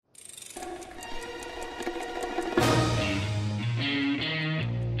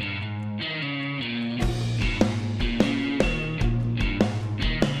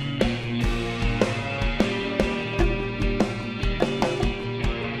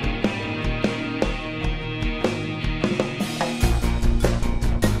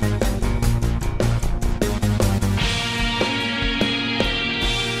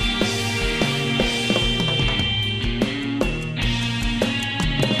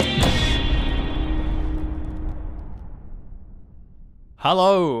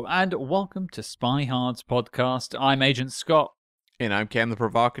Hello, and welcome to SpyHards podcast. I'm Agent Scott, And I'm Cam the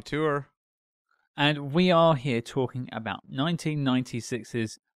Provocateur. and we are here talking about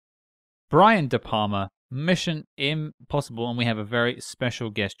 1996's Brian De Palma, Mission Impossible, and we have a very special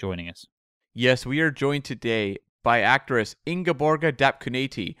guest joining us. Yes, we are joined today by actress Ingeborga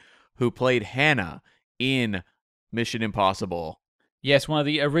Dapkunaite, who played Hannah in Mission Impossible. Yes, one of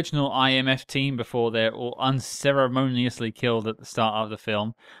the original IMF team before they're all unceremoniously killed at the start of the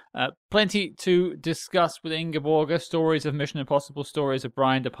film. Plenty to discuss with Ingeborga, stories of Mission Impossible, stories of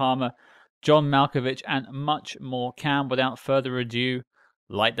Brian De Palma, John Malkovich, and much more. Cam, without further ado,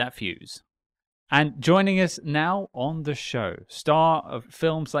 light that fuse. And joining us now on the show, star of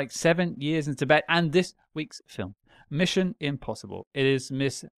films like 7 Years in Tibet and this week's film, Mission Impossible. It is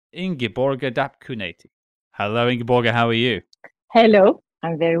Miss Ingeborga Dapkunaite. Hello, Ingeborga, how are you? Hello,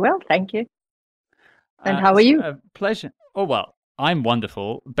 I'm very well, thank you. And how are It's you? a pleasure. Oh, well, I'm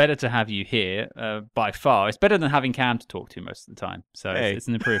wonderful. Better to have you here by far. It's better than having Cam to talk to most of the time. So Hey. it's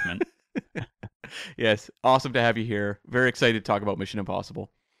an improvement. Yes, awesome to have you here. Very excited to talk about Mission Impossible.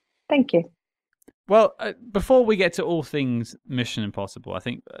 Thank you. Well, before we get to all things Mission Impossible, I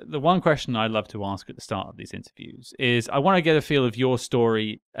think the one question I love to ask at the start of these interviews is I want to get a feel of your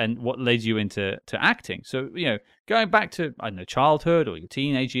story and what led you into acting. So, going back to, I don't know, childhood or your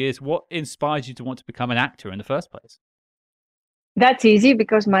teenage years, what inspired you to want to become an actor in the first place? That's easy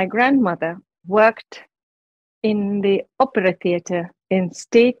because my grandmother worked in the opera theatre in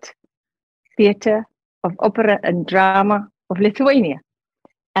State Theatre of Opera and Drama of Lithuania.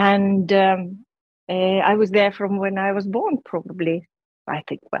 And I was there from when I was born, probably. I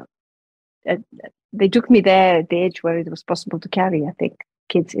think, they took me there at the age where it was possible to carry, I think,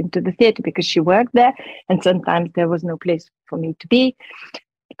 kids into the theatre because she worked there. And sometimes there was no place for me to be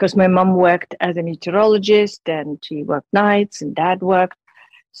because my mom worked as a meteorologist and she worked nights and dad worked.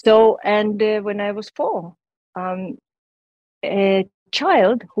 So, and when I was 4, a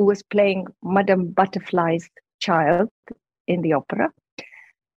child who was playing Madame Butterfly's child in the opera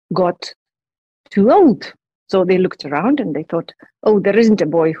got too old. So they looked around and they thought, oh, there isn't a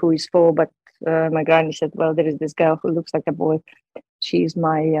boy who is 4, but my granny said, well, there is this girl who looks like a boy. She's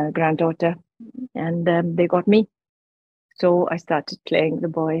my granddaughter. And they got me. So I started playing the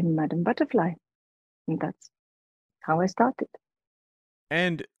boy in Madame Butterfly. And that's how I started.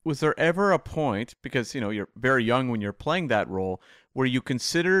 And was there ever a point, because, you're very young when you're playing that role, where you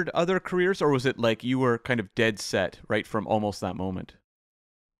considered other careers, or was it like you were kind of dead set right from almost that moment?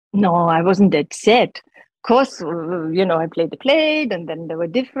 No, I wasn't dead set. Of course, I played and then there were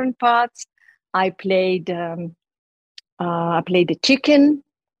different parts. I played a chicken,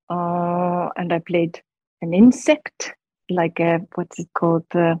 and I played an insect, like what's it called?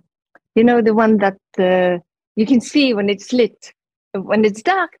 The one that you can see when it's lit. When it's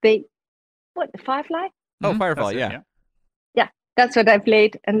dark, the firefly? Oh, Firefly, That's it, Yeah, that's what I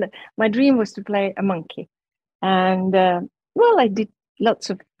played. And my dream was to play a monkey. And, I did lots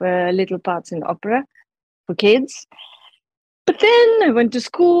of little parts in opera for kids. But then I went to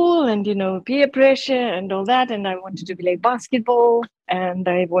school and, peer pressure and all that. And I wanted to play basketball and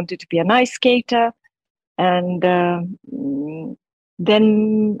I wanted to be an ice skater. And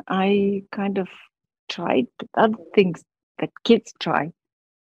then I kind of tried other things that kids try.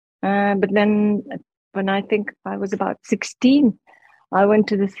 But then when I think I was about 16, I went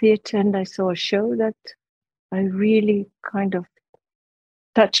to the theatre and I saw a show that I really kind of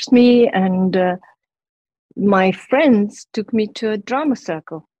touched me, and my friends took me to a drama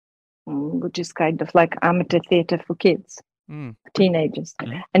circle, which is kind of like amateur theatre for kids, teenagers.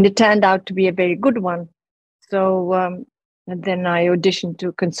 And it turned out to be a very good one. So and then I auditioned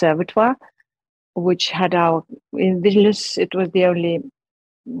to conservatoire, which had in Vilnius, it was the only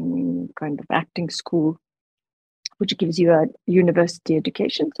kind of acting school which gives you a university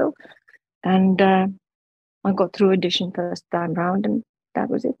education. So, and I got through audition first time round, and that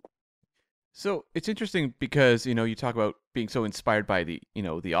was it. So it's interesting because, you talk about being so inspired by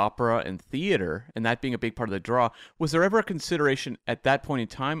the opera and theater and that being a big part of the draw. Was there ever a consideration at that point in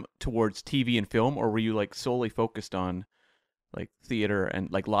time towards TV and film, or were you like solely focused on like theater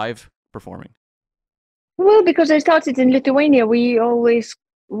and like live performing? Well, because I started in Lithuania, we always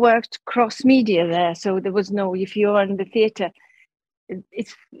worked cross media there. So there was no, if you're in the theater,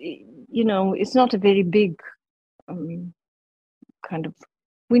 it's not a very big kind of,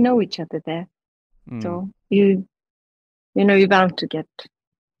 we know each other there. So you're bound to get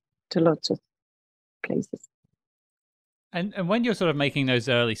to lots of places. And when you're sort of making those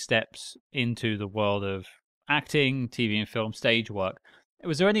early steps into the world of acting, TV and film, stage work,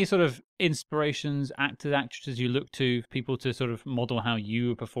 Was there any sort of inspirations, actors, actresses you look to, people to sort of model how you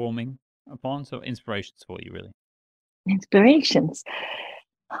were performing upon? So inspirations for you, really. Inspirations.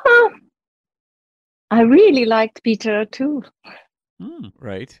 I really liked Peter too.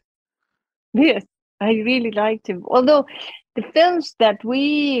 Right. Yes, I really liked him. Although the films that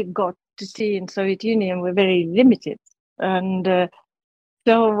we got to see in Soviet Union were very limited, and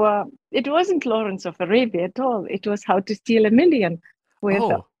so it wasn't Lawrence of Arabia at all. It was How to Steal a Million. With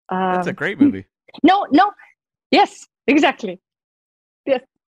that's a great movie. No, yes, exactly, yes.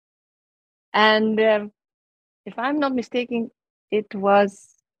 And if I'm not mistaken, it was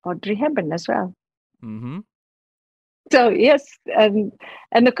Audrey Hepburn as well. Mm-hmm. So yes, and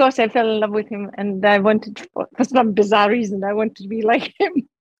of course I fell in love with him, and I wanted, for some bizarre reason, I wanted to be like him.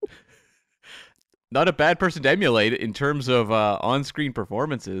 Not a bad person to emulate in terms of on-screen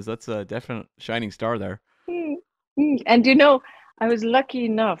performances. That's a definite shining star there. And I was lucky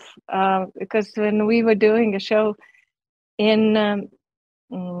enough because when we were doing a show in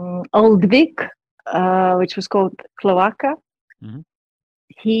Old Vic, which was called Cloaca,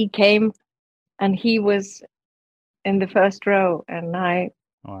 he came and he was in the first row, and I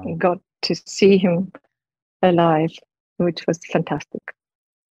got to see him alive, which was fantastic.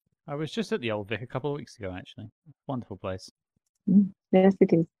 I was just at the Old Vic a couple of weeks ago, actually. Wonderful place. Yes,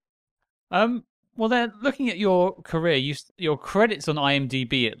 it is. Well, then, looking at your career, your credits on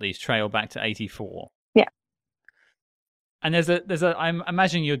IMDb at least trail back to 1984. Yeah. And I'm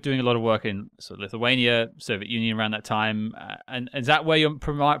imagining you're doing a lot of work in sort of Lithuania, Soviet Union around that time. And is that where you're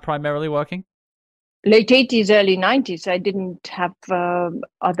primarily working? Late 80s, early 90s. I didn't have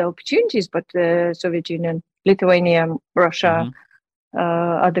other opportunities, but the Soviet Union, Lithuania, Russia,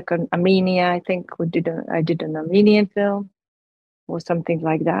 Armenia. I think I did an Armenian film or something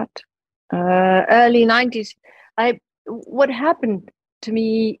like that. Early 90s. What happened to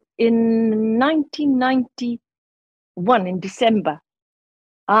me in 1991 in December,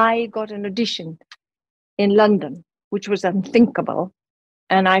 I got an audition in London, which was unthinkable.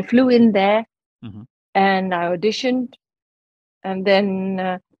 And I flew in there and I auditioned. And then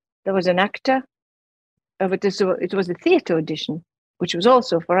there was an actor, but it was a theater audition, which was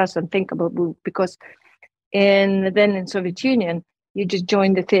also for us unthinkable because in Soviet Union, you just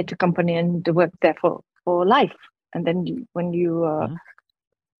join the theater company and work there for life. And then when you're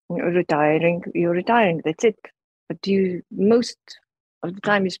retiring, that's it. But most of the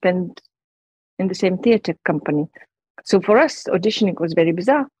time you spend in the same theater company. So for us, auditioning was very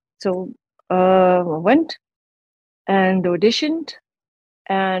bizarre. So I went and auditioned,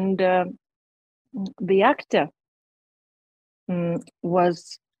 and the actor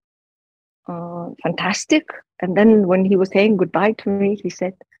was fantastic. And then when he was saying goodbye to me, he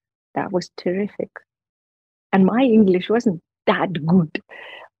said, "That was terrific." And my English wasn't that good.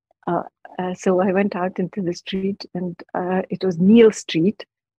 So I went out into the street, and it was Neal Street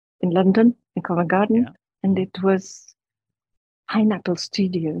in London, in Covent Garden, and it was Pineapple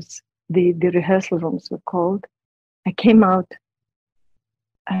Studios. The rehearsal rooms were called. I came out,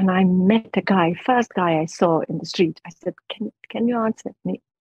 and I met a guy, first guy I saw in the street. I said, "Can you answer me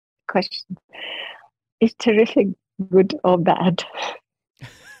questions? Is terrific good or bad?"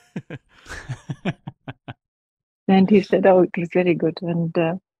 And he said, "Oh, it was very good." And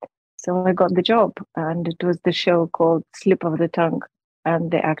so I got the job, and it was the show called Slip of the Tongue, and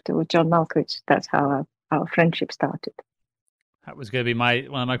the actor was John Malkovich. That's how our friendship started. That was going to be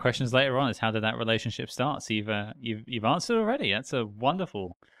one of my questions later on: is how did that relationship start? So you've answered already. That's a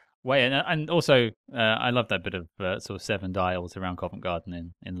wonderful way, and also I love that bit of sort of Seven Dials around Covent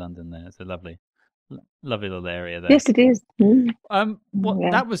Garden in London. There, it's a lovely little area there. Yes, it is.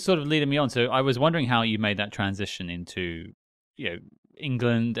 That was sort of leading me on. So I was wondering how you made that transition into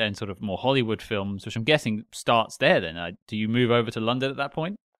England and sort of more Hollywood films, which I'm guessing starts there. Then do you move over to London at that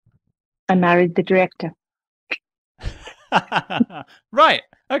point? I married the director. Right.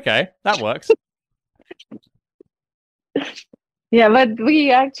 Okay, that works. Yeah, but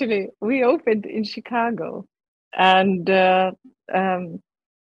we opened in Chicago, and then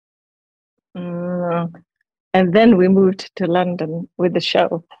we moved to London with the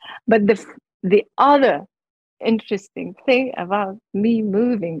show. But the other interesting thing about me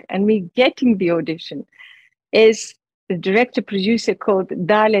moving and me getting the audition is the director-producer called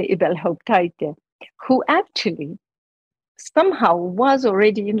Dalia Ibelhauptaite, who actually somehow was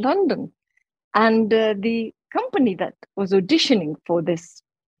already in London. And the company that was auditioning for this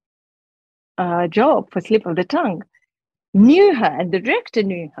job for Slip of the Tongue knew her, and the director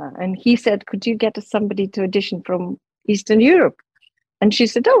knew her. And he said, "Could you get us somebody to audition from Eastern Europe?" And she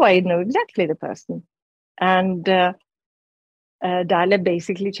said, "Oh, I know exactly the person." And Dahlia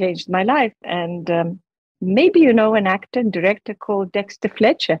basically changed my life. And maybe you know an actor and director called Dexter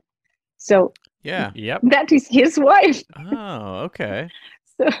Fletcher. So Yeah. Yep. that is his wife. Oh, okay.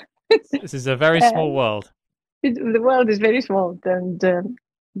 So This is a very small world. the world is very small, and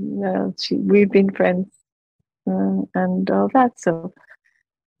we've been friends and all that. So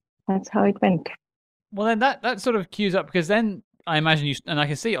that's how it went. Well, then that sort of cues up, because then I imagine you, and I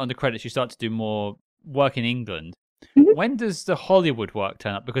can see it on the credits, you start to do more work in England. Mhm. When does the Hollywood work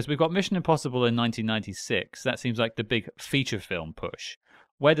turn up? Because we've got Mission Impossible in 1996. That seems like the big feature film push.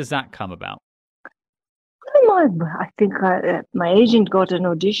 Where does that come about? I think my agent got an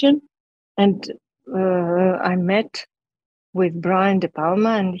audition, and I met with Brian De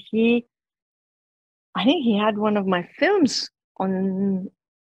Palma, and I think he had one of my films on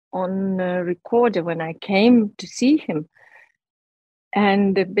a recorder when I came to see him.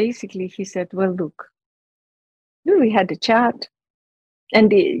 And basically he said, well, look, we had a chat,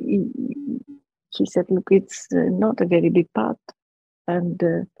 and he said, look, it's not a very big part, and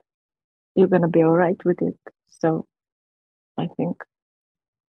you're going to be all right with it. So I think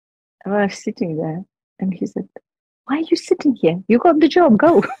I was sitting there, and he said, why are you sitting here? You got the job,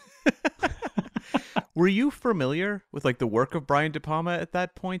 go. Were you familiar with like the work of Brian De Palma at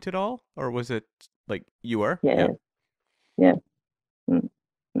that point at all, or was it like you were? Yeah. Yes.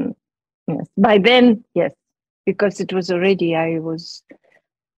 By then, yes, because it was already, it was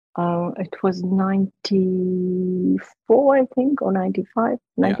 94, I think, or 95,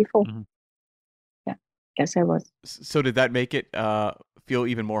 94. Mhm. Yeah, yes, I was. So did that make it feel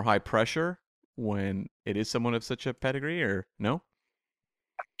even more high pressure when it is someone of such a pedigree, or no?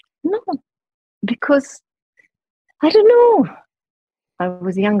 No, because I don't know. I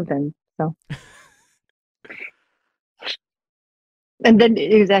was young then, so. And then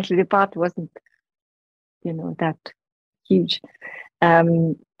exactly the part wasn't, that huge.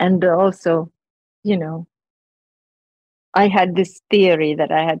 And also, I had this theory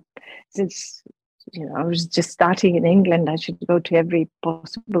that I had since, I was just starting in England. I should go to every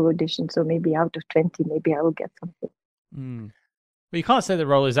possible audition. So maybe out of 20, maybe I will get something. Mm. Well, you can't say the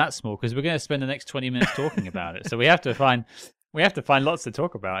role is that small, because we're going to spend the next 20 minutes talking about it. So we have to find lots to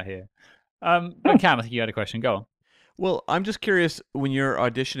talk about here. But Cam, I think you had a question. Go on. Well, I'm just curious, when you're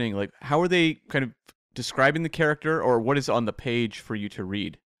auditioning, like how are they kind of describing the character, or what is on the page for you to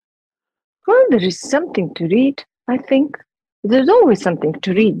read? Well, there is something to read, I think. There's always something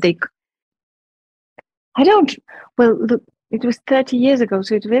to read. Well, look, it was 30 years ago,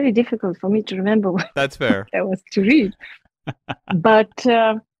 so it's very difficult for me to remember what That's fair. there was to read. But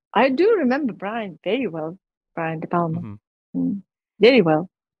I do remember Brian very well, Brian De Palma. Mm-hmm. Very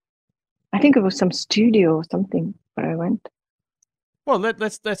well. I think it was some studio or something where I went. Well,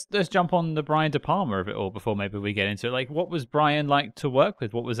 let's jump on the Brian De Palma of it all before maybe we get into it. Like, what was Brian like to work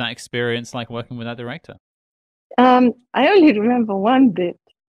with? What was that experience like working with that director? I only remember one bit.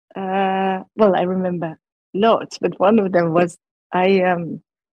 Well, I remember lots, but one of them was I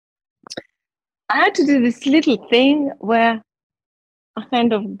had to do this little thing where I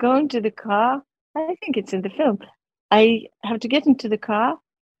kind of go into the car. I think it's in the film. I have to get into the car,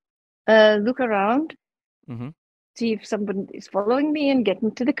 look around, Mm-hmm. see if somebody is following me, and get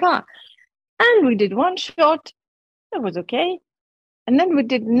into the car. And we did one shot. That was okay. And then we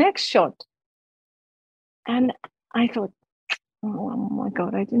did the next shot. And I thought, oh my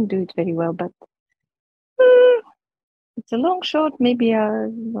God, I didn't do it very well, but it's a long shot. Maybe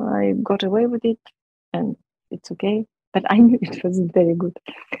I got away with it, and it's okay. But I knew it wasn't very good.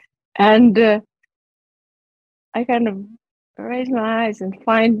 And I kind of raise my eyes and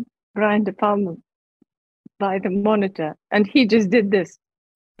find Brian De Palma by the monitor, and he just did this.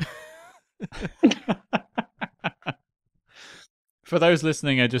 For those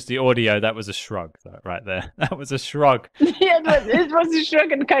listening, just the audio, that was a shrug right there. That was a shrug. Yeah, it was a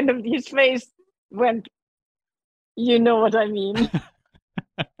shrug, and kind of his face went, you know what I mean.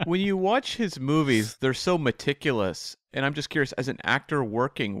 When you watch his movies, they're so meticulous, and I'm just curious, as an actor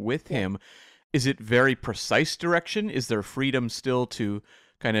working with him, is it very precise direction? Is there freedom still to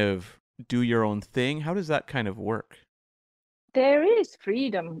kind of do your own thing? How does that kind of work? There is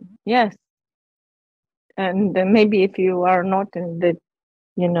freedom, yes. And maybe if you are not in the,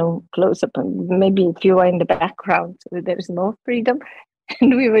 close up, maybe if you are in the background, there's more freedom.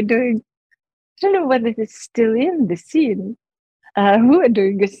 And we were doing, I don't know whether it's still in the scene. We were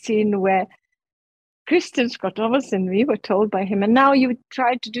doing a scene where Kristen Scott Thomason, we were told by him, and now you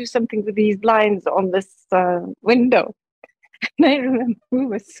try to do something with these lines on this window. And I remember we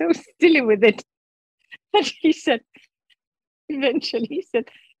were so silly with it. And he said, eventually, he said,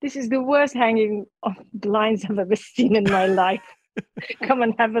 this is the worst hanging of the lines I've ever seen in my life. Come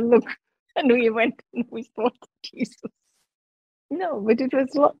and have a look. And we went and we thought, Jesus. No, but it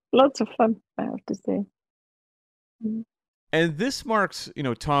was lots of fun, I have to say. And this marks,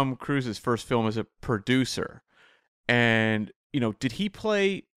 Tom Cruise's first film as a producer. And, did he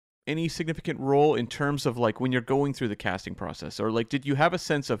play any significant role in terms of like when you're going through the casting process, or like did you have a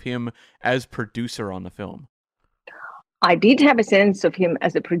sense of him as producer on the film? I did have a sense of him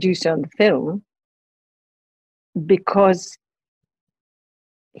as a producer on the film because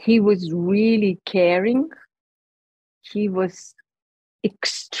he was really caring. He was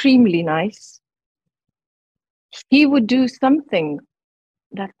extremely nice. He would do something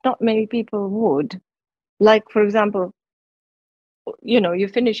that not many people would. Like, for example, you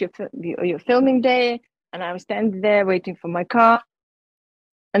finish your filming day, and I was standing there waiting for my car,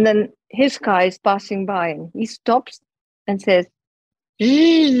 and then his car is passing by, and he stops and says,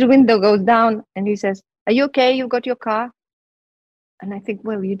 the window goes down, and he says, "Are you okay? You got your car?" And I think,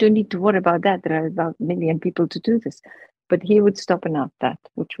 well, you don't need to worry about that. There are about 1 million people to do this. But he would stop and ask that,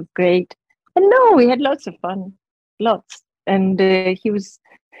 which was great. And no, we had lots of fun, lots. And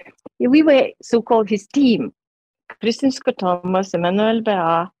we were so-called his team. Kristen Scott Thomas, Emmanuel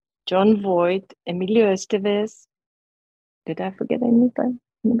Bea, John Voight, Emilio Estevez. Did I forget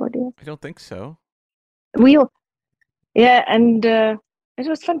anybody else? I don't think so. And it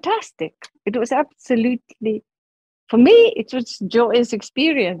was fantastic. It was absolutely, for me, it was a joyous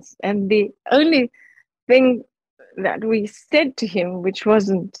experience. And the only thing that we said to him, which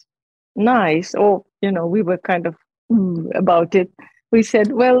wasn't nice, or, we were kind of about it, we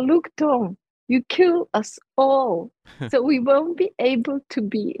said, well, look, Tom, you kill us all, so we won't be able to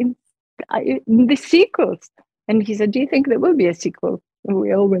be in the sequels. And he said, do you think there will be a sequel? And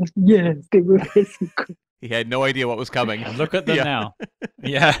we all went, yes, there will be a sequel. He had no idea what was coming. Look at them now.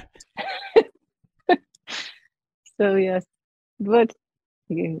 Yeah. So, yes, but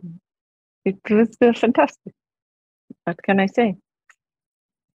it was fantastic. What can I say?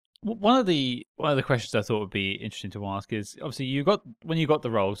 One of the questions I thought would be interesting to ask is, obviously, when you got the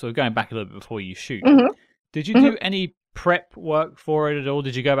role, so going back a little bit before you shoot, did you do any prep work for it at all?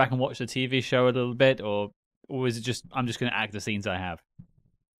 Did you go back and watch the TV show a little bit, or was it just, I'm just going to act the scenes I have?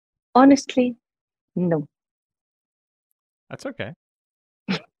 Honestly, no. That's okay.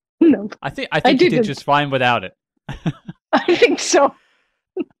 No. I think you did just fine without it. I think so.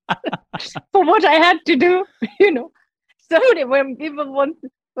 For what I had to do, somebody,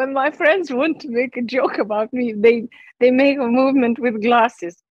 when my friends want to make a joke about me, they make a movement with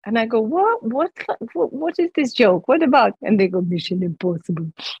glasses, and I go, what is this joke? What about? And they go, Mission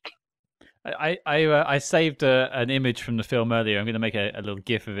Impossible. I saved an image from the film earlier. I'm going to make a little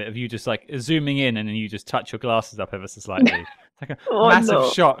gif of it, of you just like zooming in, and then you just touch your glasses up ever so slightly. It's like a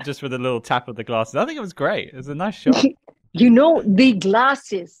massive shot just with a little tap of the glasses. I think it was great. It was a nice shot. The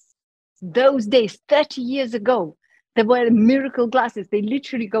glasses, those days, 30 years ago, they were miracle glasses. They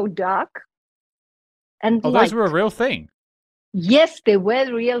literally go dark and light. Those were a real thing? Yes, they were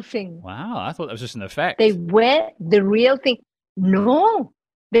the real thing. Wow, I thought that was just an effect. They were the real thing. No,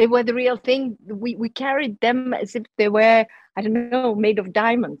 they were the real thing. We carried them as if they were, I don't know, made of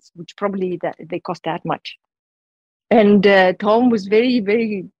diamonds, which probably they cost that much. And Tom was very,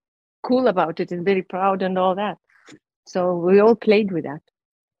 very cool about it and very proud and all that. So we all played with that.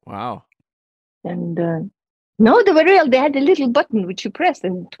 Wow. And no, they were real. They had a little button which you press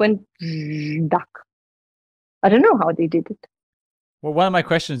and it went duck. I don't know how they did it. Well, one of my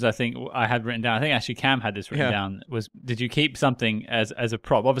questions I think I had written down, I think actually Cam had this written down, was did you keep something as a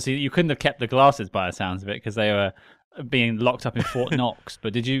prop? Obviously, you couldn't have kept the glasses by the sounds of it because they were being locked up in Fort Knox.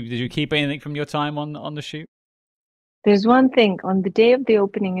 But did you keep anything from your time on the shoot? There's one thing. On the day of the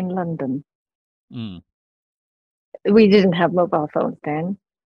opening in London, we didn't have mobile phones then.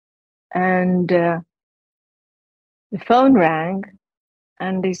 And the phone rang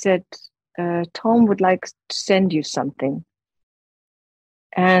and they said, Tom would like to send you something.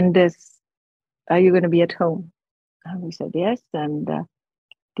 And are you going to be at home? And we said, yes. And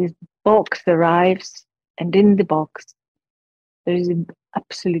this box arrives. And in the box, there is an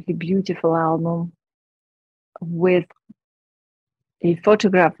absolutely beautiful album with a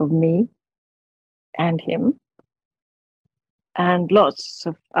photograph of me and him, and lots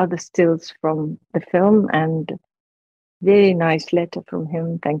of other stills from the film, and very nice letter from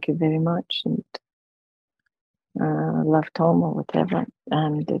him. Thank you very much. And love Tom or whatever.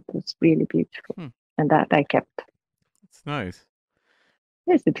 And it was really beautiful. And that I kept. That's nice.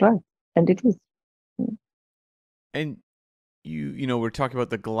 Yes, it was. And it is. And we're talking about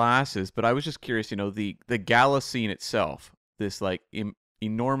the glasses, but I was just curious, the gala scene itself, this like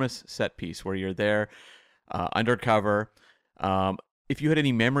enormous set piece where you're there undercover. If you had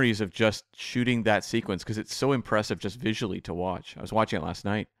any memories of just shooting that sequence, because it's so impressive just visually to watch. I was watching it last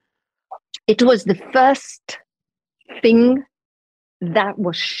night. It was the first thing that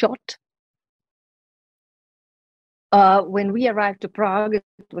was shot. When we arrived to Prague, it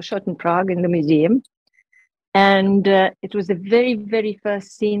was shot in Prague in the museum. And it was the very, very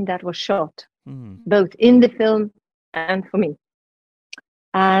first scene that was shot, both in the film and for me.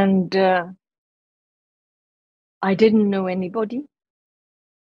 And I didn't know anybody.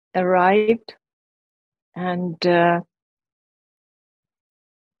 Arrived, and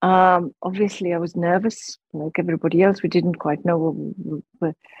obviously I was nervous, like everybody else. We didn't quite know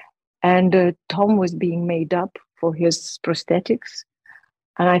and Tom was being made up for his prosthetics,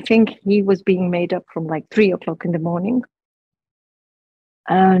 and I think he was being made up from like 3 o'clock in the morning.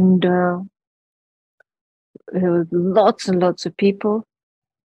 And there were lots and lots of people,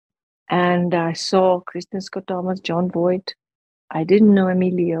 and I saw Kristen Scott Thomas, John Voight. I didn't know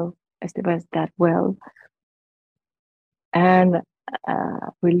Emilio Estevez that well. And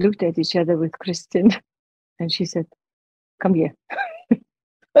we looked at each other with Kristen, and she said, "Come here."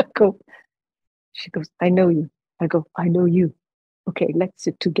 I go. She goes, "I know you." I go, "I know you." Okay, let's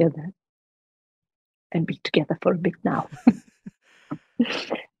sit together and be together for a bit now.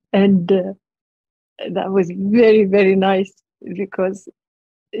 And that was very, very nice, because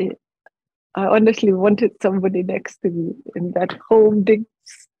I honestly wanted somebody next to me in that whole big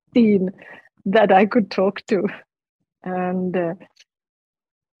scene that I could talk to. And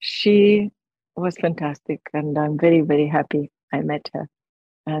she was fantastic, and I'm very, very happy I met her.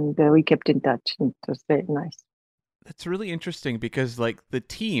 And we kept in touch, and it was very nice. That's really interesting, because like the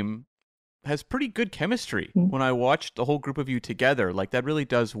team has pretty good chemistry. When I watched the whole group of you together, like that really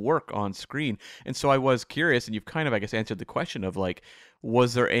does work on screen. And so I was curious, and you've kind of, I guess, answered the question of like,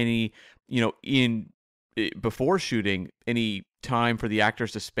 was there any, before shooting, any time for the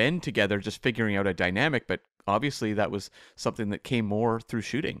actors to spend together just figuring out a dynamic? But obviously that was something that came more through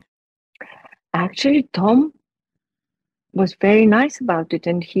shooting. Actually, Tom was very nice about it,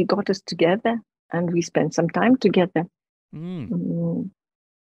 and he got us together, and we spent some time together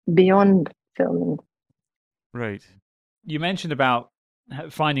beyond filming. Right. You mentioned about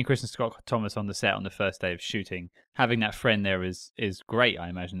finding Kristen Scott Thomas on the set on the first day of shooting. Having that friend there is great, I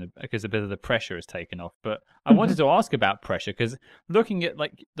imagine, because a bit of the pressure is taken off. But I wanted to ask about pressure, because looking at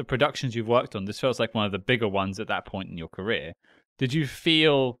like the productions you've worked on, this feels like one of the bigger ones at that point in your career. Did you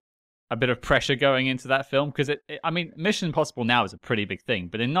feel a bit of pressure going into that film? Because I mean, Mission Impossible now is a pretty big thing,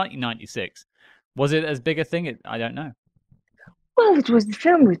 but in 1996, was it as big a thing? I don't know. Well, it was the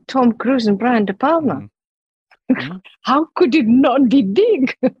film with Tom Cruise and Brian De Palma. How could it not be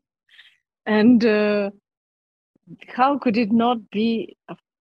big? And how could it not be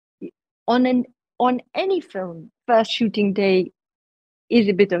on any film? First shooting day is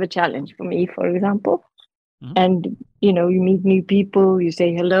a bit of a challenge for me, for example. And you meet new people, you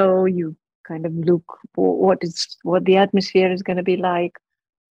say hello, you kind of look for what the atmosphere is going to be like,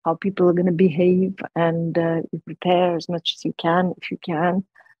 how people are going to behave, and you prepare as much as you can, if you can.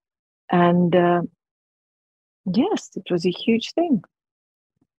 And yes, it was a huge thing,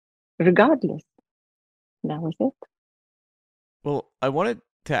 regardless. That was it. Well, I wanted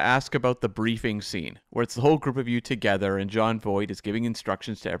to ask about the briefing scene, where it's the whole group of you together and John Voight is giving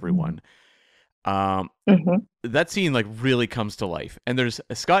instructions to everyone. That scene like really comes to life. And there's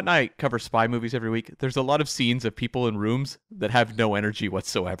Scott and I cover spy movies every week. There's a lot of scenes of people in rooms that have no energy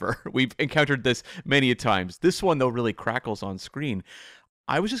whatsoever. We've encountered this many a times. This one though really crackles on screen.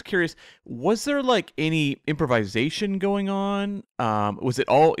 I was just curious, was there like any improvisation going on? Was it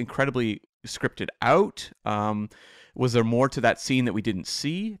all incredibly scripted out? Was there more to that scene that we didn't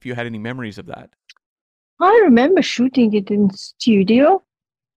see? If you had any memories of that. I remember shooting it in studio.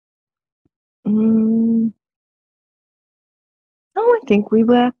 No, I think we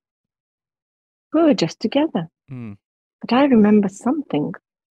were just together. But I remember something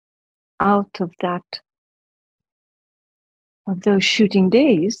out of those shooting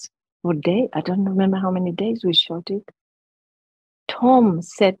days, I don't remember how many days we shot it. Tom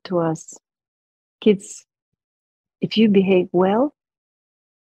said to us, "Kids, if you behave well,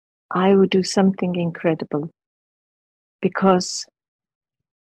 I will do something incredible, because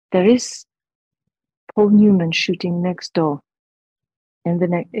there is Paul Newman shooting next door, in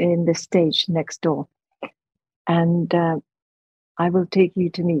the stage next door, and I will take you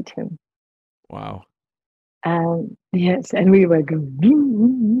to meet him." Wow. Yes, and we were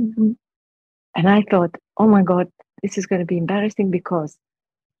going, and I thought, oh my God, this is going to be embarrassing, because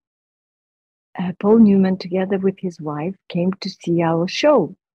Paul Newman, together with his wife, came to see our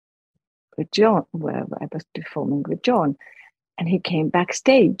show with John, where I was performing with John. And he came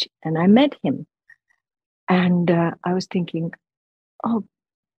backstage and I met him. And I was thinking, oh,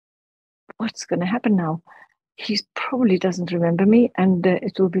 what's going to happen now? He probably doesn't remember me. And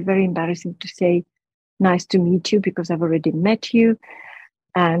it will be very embarrassing to say, nice to meet you, because I've already met you.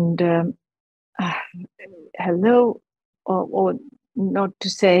 And hello, or not to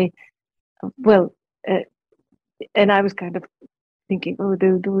say, well, and I was kind of thinking, oh,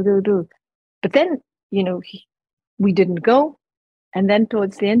 do. But then, we didn't go. And then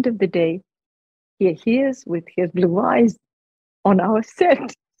towards the end of the day, here he is with his blue eyes on our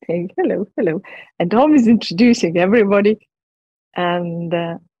set saying, hello. And Tom is introducing everybody. And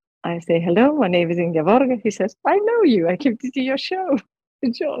I say, hello, my name is Ingeborga. He says, I know you. I came to see your show,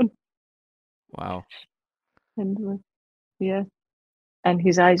 John. Wow. And yeah. And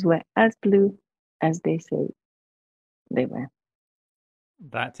his eyes were as blue as they say they were.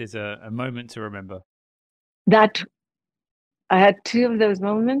 That is a moment to remember. That I had two of those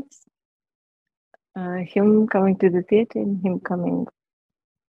moments. Him coming to the theater and him coming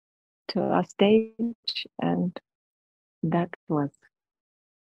to our stage, and that was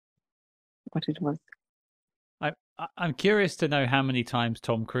what it was. I'm curious to know how many times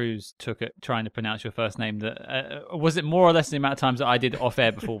Tom Cruise took it trying to pronounce your first name. That was it more or less the amount of times that I did off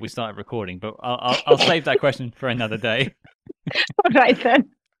air before we started recording. But I'll save that question for another day. All right then.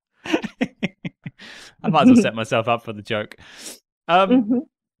 I might as well set myself up for the joke.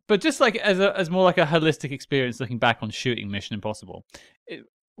 But just like as more like a holistic experience, looking back on shooting Mission Impossible,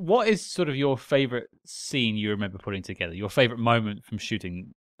 what is sort of your favorite scene you remember putting together? Your favorite moment from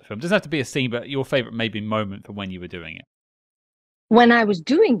shooting the film? It doesn't have to be a scene, but your favorite maybe moment from when you were doing it. When I was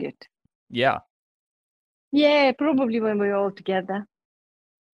doing it? Yeah. Yeah, probably when we were all together.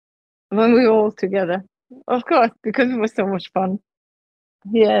 Of course, because it was so much fun.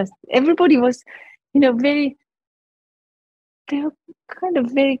 Yes, everybody was, they were kind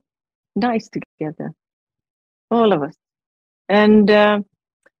of very nice together, all of us. And but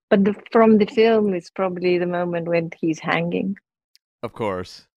from the film, it's probably the moment when he's hanging. Of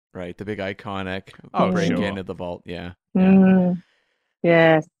course, right? The big iconic break sure. into the vault. Yeah.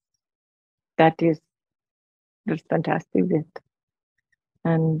 Yes, that is just fantastic bit.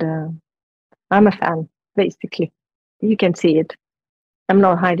 And I'm a fan, basically. You can see it. I'm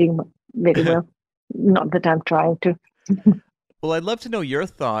not hiding very well. Not that I'm trying to. Well, I'd love to know your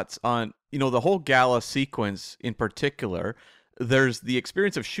thoughts on, the whole gala sequence in particular. There's the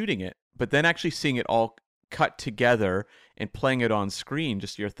experience of shooting it, but then actually seeing it all cut together and playing it on screen.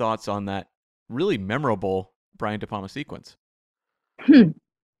 Just your thoughts on that really memorable Brian De Palma sequence. But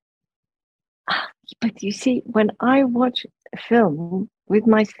you see, when I watch a film with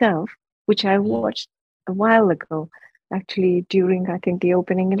myself, which I watched a while ago, actually during, I think, the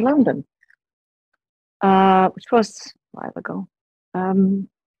opening in London, which was a while ago,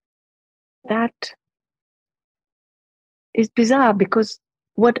 that is bizarre, because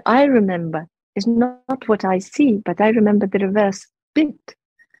what I remember is not what I see, but I remember the reverse bit.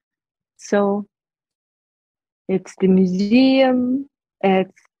 So it's the museum,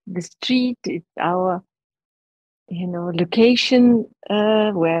 it's the street, it's our, location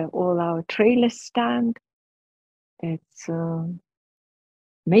where all our trailers stand. It's a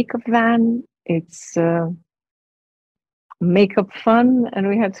makeup van, it's makeup fun, and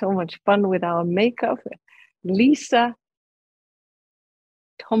we had so much fun with our makeup. Lisa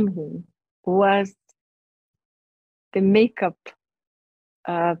Tomlin was the makeup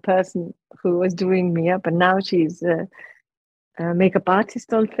person who was doing me up, and now she's a makeup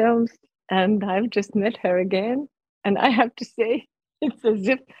artist on films, and I've just met her again, and I have to say it's as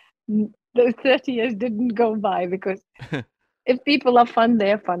if those 30 years didn't go by, because if people are fun,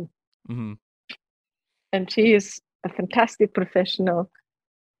 they're fun. And she is a fantastic professional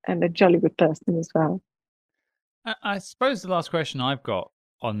and a jolly good person as well. I suppose the last question I've got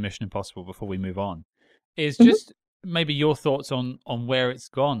on Mission Impossible before we move on is just maybe your thoughts on where it's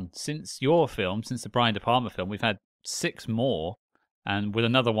gone since your film, since the Brian De Palma film. We've had 6 more, and with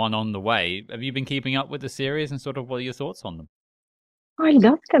another one on the way. Have you been keeping up with the series, and sort of what are your thoughts on them? I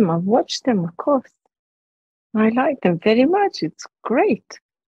love them. I've watched them, of course. I like them very much. It's great.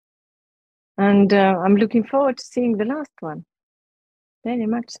 And I'm looking forward to seeing the last one. Very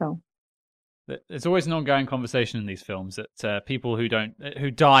much so. There's always an ongoing conversation in these films that people who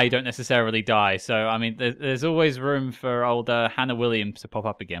die don't necessarily die. So I mean, there's always room for old Hannah Williams to pop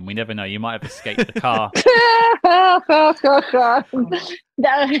up again. We never know; you might have escaped the car.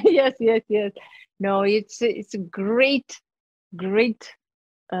 Yes. No, it's a great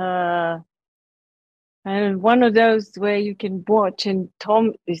And one of those where you can watch, and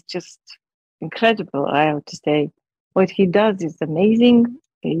Tom is just incredible, I have to say. What he does is amazing.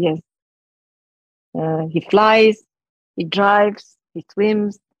 Yes, he flies, he drives, he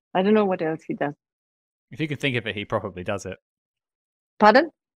swims. I don't know what else he does. If you can think of it, he probably does it. Pardon?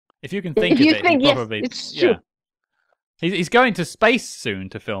 If you can think If of you it, think, he yes, probably it's true. He's going to space soon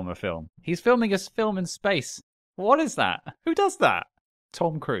to film a film. He's filming a film in space. What is that? Who does that?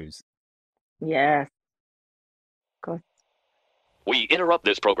 Tom Cruise. Yes. Of course. We interrupt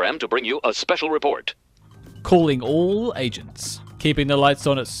this program to bring you a special report. Calling all agents. Keeping the lights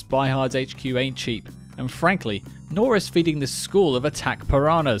on at SpyHards HQ ain't cheap. And frankly, nor is feeding this school of attack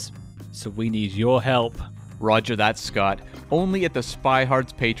piranhas. So we need your help. Roger that, Scott. Only at the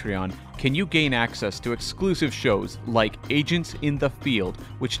SpyHards Patreon can you gain access to exclusive shows like Agents in the Field,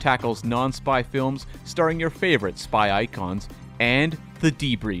 which tackles non-spy films starring your favorite spy icons, and The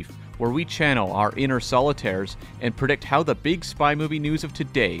Debrief, where we channel our inner solitaires and predict how the big spy movie news of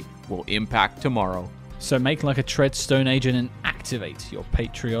today will impact tomorrow. So make like a Treadstone agent and activate your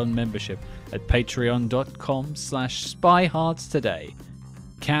Patreon membership at patreon.com/spyhards today.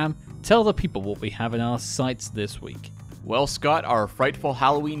 Cam, tell the people what we have in our sights this week. Well, Scott, our frightful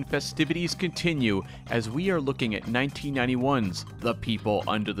Halloween festivities continue as we are looking at 1991's The People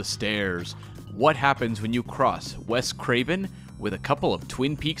Under the Stairs. What happens when you cross Wes Craven with a couple of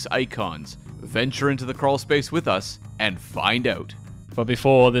Twin Peaks icons? Venture into the crawl space with us and find out. But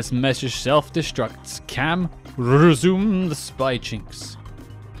before this message self-destructs, Cam, resume the spy chinks.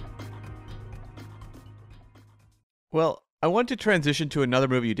 Well, I want to transition to another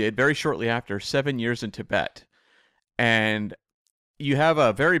movie you did very shortly after, 7 Years in Tibet. And you have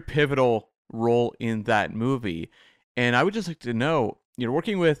a very pivotal role in that movie. And I would just like to know, you're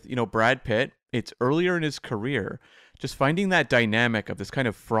working with, Brad Pitt. It's earlier in his career. Just finding that dynamic of this kind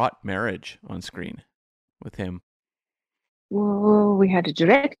of fraught marriage on screen with him. Well, we had a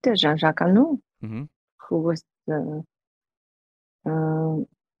director, Jean-Jacques Annaud, Mm-hmm. who was,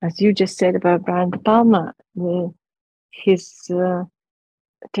 as you just said about Brian De Palma, his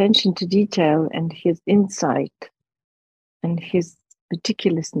attention to detail and his insight and his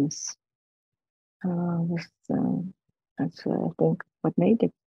meticulousness was that's I think what made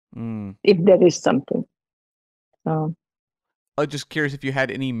it. If there is something. So I'm just curious if you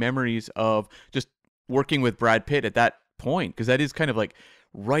had any memories of just working with Brad Pitt at that point, because that is kind of like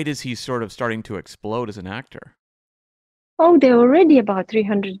right as he's sort of starting to explode as an actor. Oh, there were already about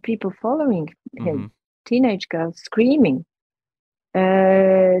 300 people following him. Mm-hmm. Teenage girls screaming. We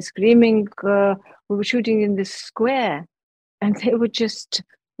were shooting in the square, and they were just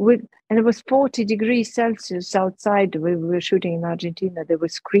and it was 40 degrees Celsius outside. We were shooting in Argentina. They were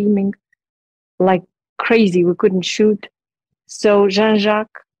screaming like crazy. We couldn't shoot. So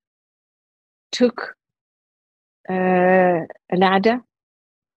Jean-Jacques took a ladder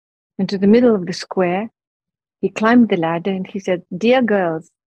into the middle of the square. He climbed the ladder and he said, "Dear girls,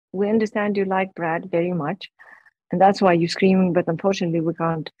 we understand you like Brad very much, and that's why you're screaming, but unfortunately we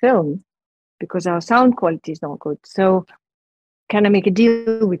can't film because our sound quality is not good. So can I make a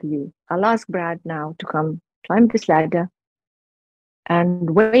deal with you? I'll ask Brad now to come climb this ladder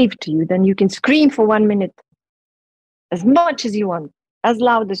and wave to you. Then you can scream for 1 minute as much as you want, as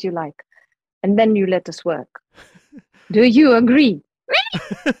loud as you like, and then you let us work. Do you agree?"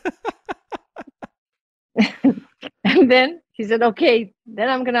 And then he said, "Okay, then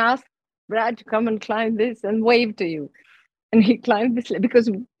I'm going to ask Brad to come and climb this and wave to you." And he climbed this because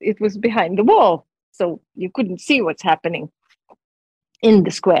it was behind the wall, so you couldn't see what's happening in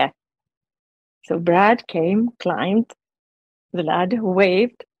the square. So Brad came, climbed the ladder,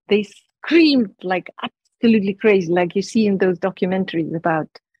 waved. They screamed like absolutely crazy, like you see in those documentaries about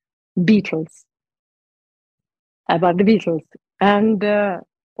the Beatles, and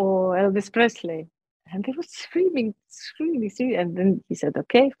or Elvis Presley. And they were screaming. And then he said,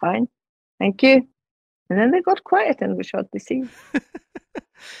 "Okay, fine, thank you." And then they got quiet and we shot the scene.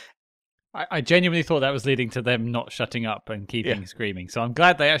 I genuinely thought that was leading to them not shutting up and keeping screaming. So I'm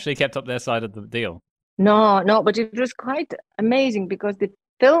glad they actually kept up their side of the deal. No, but it was quite amazing because the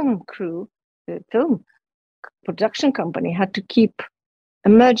film crew, the film production company had to keep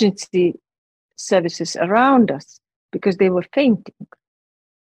emergency services around us because they were fainting.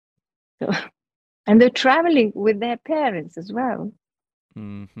 So, and they're traveling with their parents as well.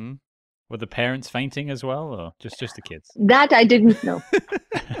 Mm-hmm. Were the parents fainting as well, or just the kids? That I didn't know.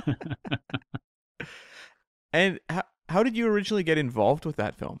 And how did you originally get involved with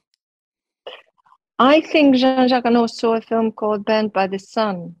that film? I think Jean-Jacques Annaud saw a film called Banned by the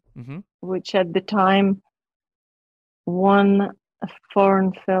Sun, which at the time won a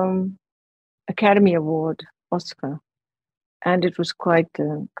foreign film Academy Award, Oscar, and it was quite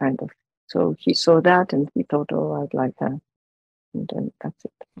kind of. So he saw that and he thought, "Oh, I'd like that," and then that's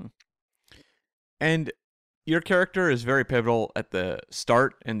it. And your character is very pivotal at the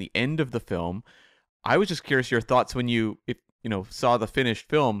start and the end of the film. I was just curious your thoughts when you saw the finished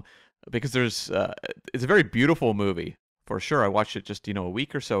film, because it's a very beautiful movie for sure. I watched it just a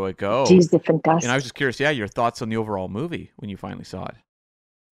week or so ago. Geez, they're fantastic. And I was just curious, your thoughts on the overall movie when you finally saw it.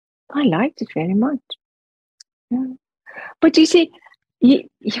 I liked it very much. Yeah. But you see,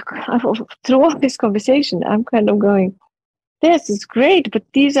 throughout this conversation, I'm kind of going, this is great, but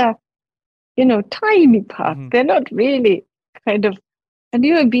these are, tiny parts. Mhm. They're not really kind of, and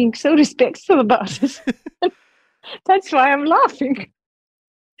you are being so respectful about it. That's why I'm laughing.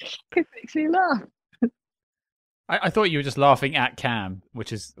 It makes me laugh. I thought you were just laughing at Cam,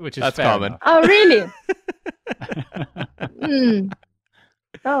 which is That's fair common. enough. Oh, really?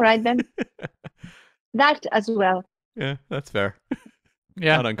 All right, then. That as well. Yeah, that's fair.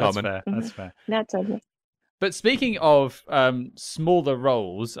 Yeah, Not uncommon. That's fair. That's fair. That's okay. But speaking of smaller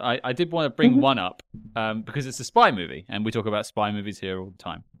roles, I did want to bring one up because it's a spy movie, and we talk about spy movies here all the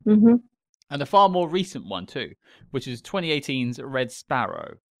time. Mm-hmm. And a far more recent one too, which is 2018's Red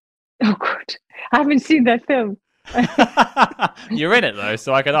Sparrow. Oh, good. I haven't seen that film. You're in it though,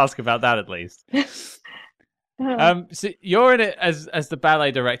 so I can ask about that at least. So you're in it as the ballet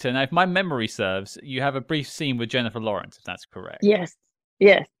director. Now, if my memory serves, you have a brief scene with Jennifer Lawrence, if that's correct. Yes.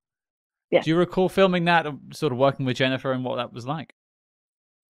 Do you recall filming that, or sort of working with Jennifer, and what that was like?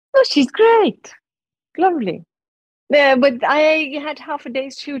 Oh, she's great. Lovely. Yeah, but I had half a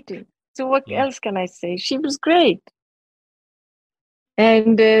day's shooting. So what else can I say? She was great.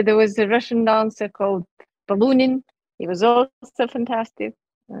 And there was a Russian dancer called Baloonin. He was also fantastic.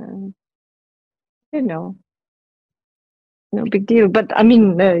 No big deal. But I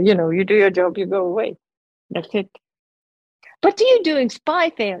mean, you do your job, you go away. That's it. But you're doing spy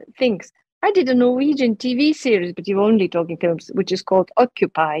things. I did a Norwegian TV series, but you're only talking films, which is called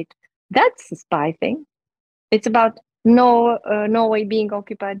Occupied. That's a spy thing. It's about Norway being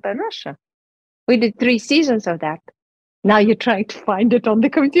occupied by Russia. We did 3 seasons of that. Now you're trying to find it on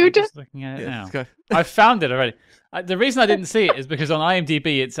the computer. I'm just looking at it now. I found it already. The reason I didn't see it is because on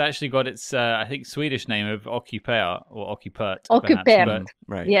IMDb it's actually got its, I think, Swedish name of Occupert or Occupert. Occupert.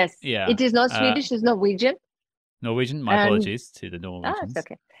 Right. Yes. Yeah. It is not Swedish, it's Norwegian. Norwegian. My apologies to the Norwegians. It's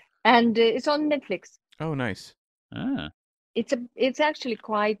okay. And it's on Netflix. Oh, nice. It's actually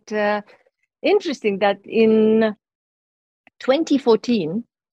quite interesting that in 2014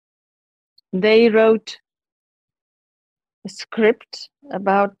 they wrote a script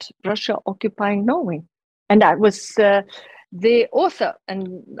about Russia occupying Norway, and that was the author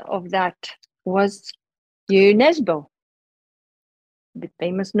of that was Nesbo, the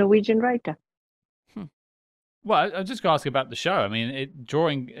famous Norwegian writer. Well, I'm just going to ask about the show. I mean,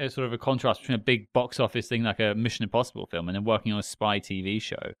 drawing sort of a contrast between a big box office thing like a Mission Impossible film and then working on a spy TV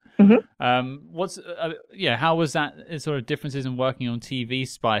show. Mm-hmm. How was that sort of differences in working on TV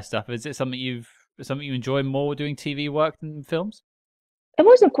spy stuff? Is it something you enjoy more doing TV work than films? It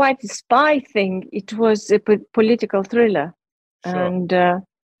wasn't quite a spy thing. It was a political thriller, Sure. and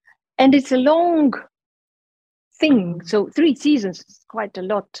it's a long thing. So 3 seasons is quite a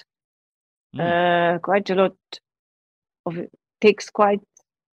lot. Quite a lot of it takes quite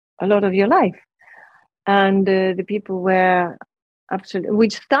a lot of your life, and the people were absolutely. We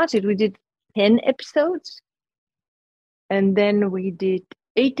did 10 episodes, and then we did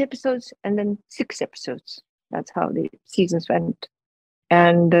 8 episodes, and then 6 episodes. That's how the seasons went,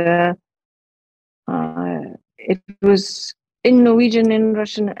 and it was in Norwegian, in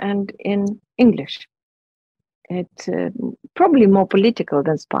Russian, and in English. It's probably more political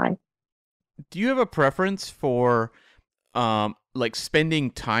than spy. Do you have a preference for like spending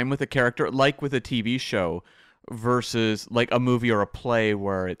time with a character, like with a TV show, versus like a movie or a play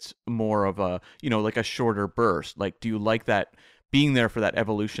where it's more of a, like a shorter burst? Like, do you like that, being there for that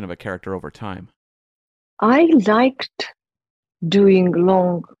evolution of a character over time? I liked doing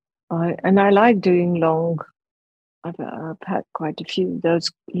long, and I like doing long. I've had quite a few of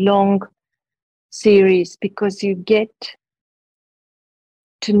those long series because you get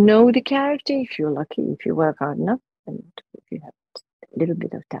to know the character if you're lucky, if you work hard enough, and if you have a little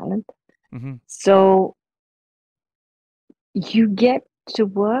bit of talent. Mm-hmm. So you get to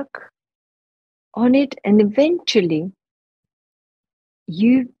work on it, and eventually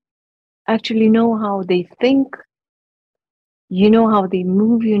you actually know how they think, you know how they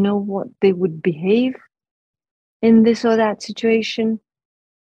move, you know what they would behave in this or that situation.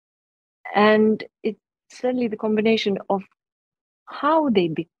 And it's certainly the combination of how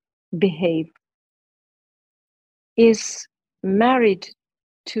they behave is married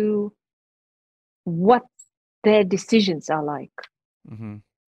to what their decisions are like. Mm-hmm.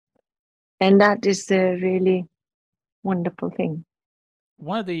 And that is a really wonderful thing.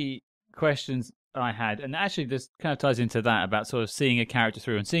 One of the questions I had, and actually this kind of ties into that about sort of seeing a character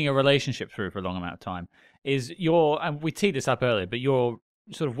through and seeing a relationship through for a long amount of time, is your, and we teed this up earlier, but your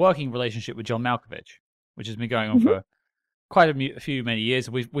sort of working relationship with John Malkovich, which has been going on for quite a few many years.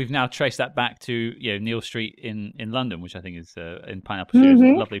 We've now traced that back to Neal Street in London, which I think is in Pineapple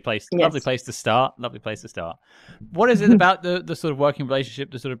Studios. Lovely place, Yes. lovely place to start. Lovely place to start. What is it about the sort of working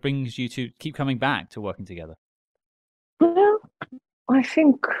relationship that sort of brings you to keep coming back to working together? Well, I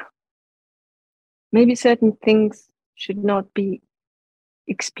think maybe certain things should not be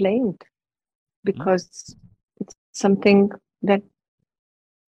explained because it's something that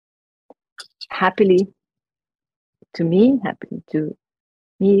happily to me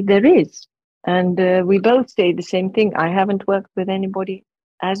there is. And we both say the same thing. I haven't worked with anybody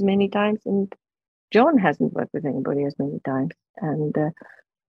as many times, and John hasn't worked with anybody as many times. And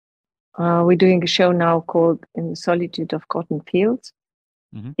we're doing a show now called In the Solitude of Cotton Fields.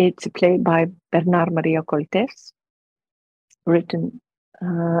 It's a play by Bernard Maria Coltés, written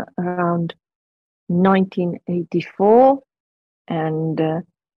around 1984, and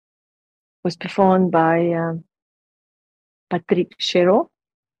was performed by Patrick Chéreau,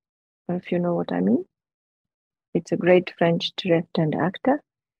 if you know what I mean. It's a great French director and actor.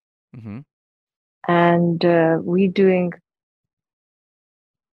 And we're doing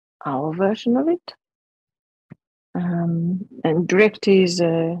our version of it. And director is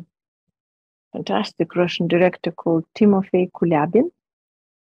a fantastic Russian director called Timofey Kulyabin.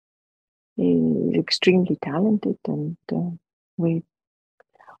 He's extremely talented, and we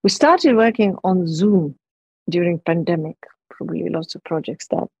started working on Zoom during pandemic. Probably lots of projects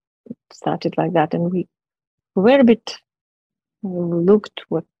that started like that, and we were a bit looked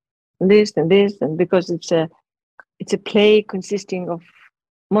what this and this, and because it's a play consisting of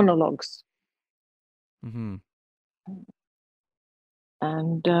monologues. And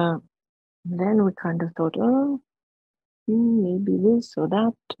then we kind of thought, maybe this or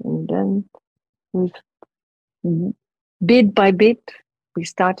that, and then bit by bit we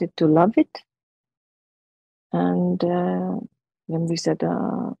started to love it, and then we said,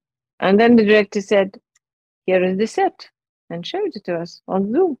 and then the director said, "Here is the set," and showed it to us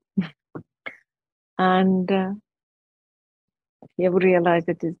on Zoom. And here we realized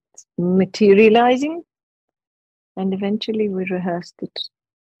that it's materializing, and eventually we rehearsed it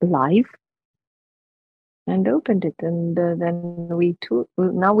live and opened it, and then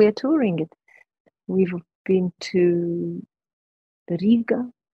now we are touring it. We've been to Riga,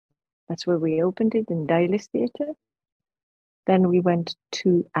 that's where we opened it, in Dailis Theatre. Then we went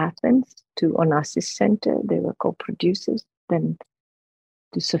to Athens, to Onassis Center, they were co-producers, then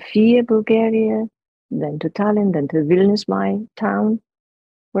to Sofia, Bulgaria, then to Tallinn, then to Vilnius, my town,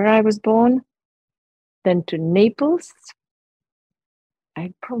 where I was born, then to Naples.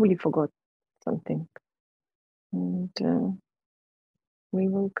 I probably forgot something. And we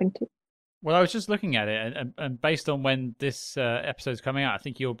will continue. Well, I was just looking at it, and based on when this episode's coming out, I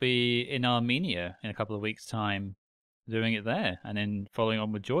think you'll be in Armenia in a couple of weeks' time doing it there, and then following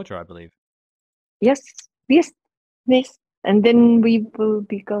on with Georgia, I believe. Yes. And then we will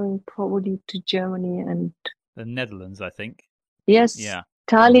be going probably to Germany and the Netherlands, I think. Yes. Yeah.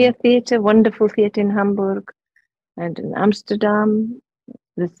 Thalia Theatre, wonderful theatre in Hamburg, and in Amsterdam,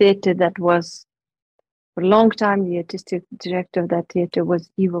 the theatre that was, for a long time, the artistic director of that theatre was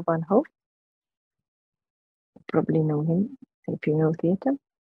Ivo van Hoof. You probably know him if you know theatre.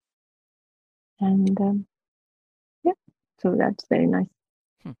 And so that's very nice.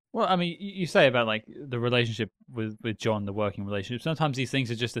 Well, I mean, you say about like the relationship with John, the working relationship. Sometimes these things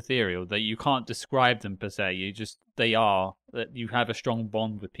are just ethereal, that you can't describe them per se. They are, that you have a strong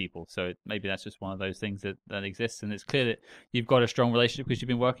bond with people. So maybe that's just one of those things that exists. And it's clear that you've got a strong relationship because you've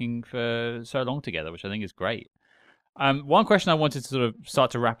been working for so long together, which I think is great. One question I wanted to sort of start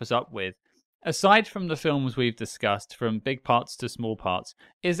to wrap us up with, aside from the films we've discussed, from big parts to small parts,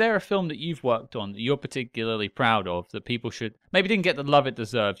 is there a film that you've worked on that you're particularly proud of, that people should, maybe didn't get the love it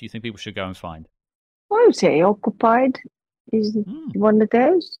deserved, you think people should go and find? I would say Occupied is one of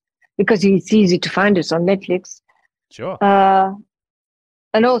those, because it's easy to find us on Netflix. Sure.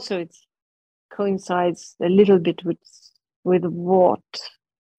 And also it coincides a little bit with what,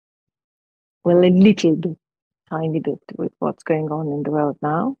 well, a little bit, tiny bit with what's going on in the world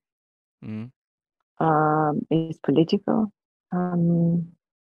now. It's political.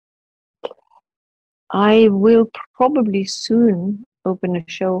 I will probably soon open a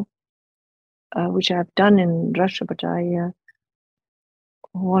show which I've done in Russia, but I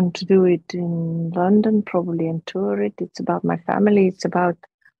want to do it in London probably and tour it. It's about my family. It's about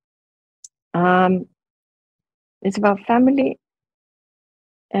family,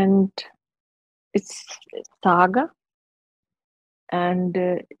 and it's saga, and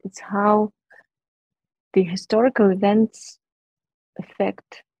it's how the historical events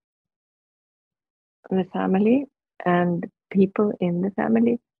affect the family and people in the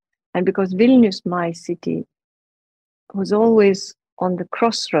family. And because Vilnius, my city, was always on the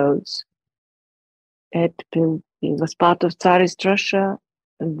crossroads. It was part of Tsarist Russia,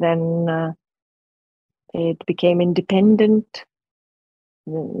 then it became independent,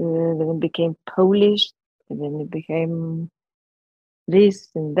 then it became Polish, and then it became this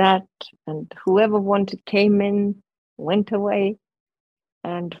and that, and whoever wanted came in, went away,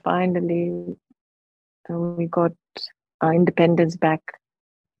 and finally we got our independence back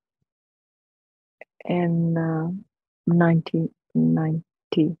in 1991.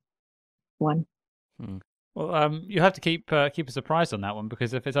 Well, you have to keep us surprised on that one,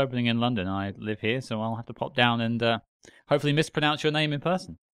 because if it's opening in London, I live here, so I'll have to pop down and hopefully mispronounce your name in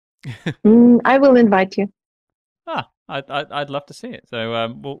person. I will invite you. I'd love to see it.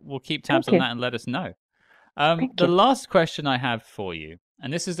 So we'll keep tabs on that and let us know. Thank The you. last question I have for you,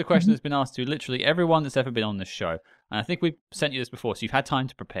 and this is the question that's been asked to literally everyone that's ever been on this show, and I think we've sent you this before, so you've had time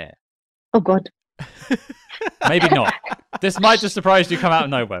to prepare. Oh God. Maybe not. This might just surprise you, come out of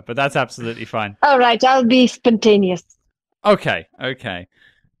nowhere, but that's absolutely fine. All right, I'll be spontaneous. Okay.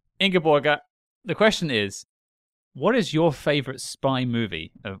 Ingeborga, the question is, what is your favorite spy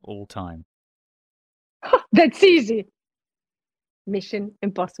movie of all time? That's easy. Mission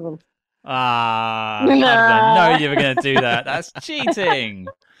Impossible. How did I know you were going to do that? That's cheating.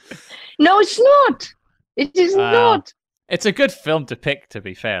 No, it's not. It is not. It's a good film to pick, to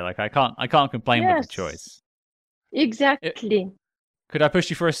be fair. Like I can't complain with the choice. Exactly. Could I push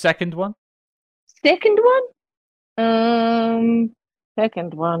you for a second one? Second one?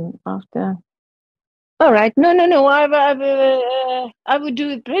 Second one after. All right. No. I would do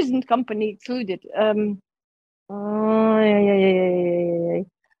the present company included.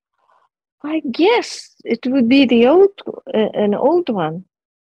 I guess it would be an old one.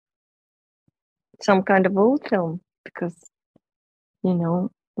 Some kind of old film, because,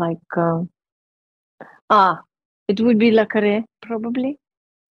 like, it would be Le Carré, probably.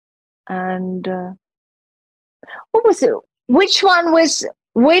 And what was it? Which one was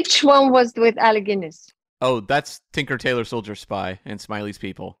with Alec Guinness? Oh, that's Tinker Tailor Soldier Spy and Smiley's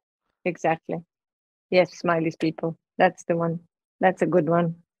People. Exactly. Yes, Smiley's People. That's the one. That's a good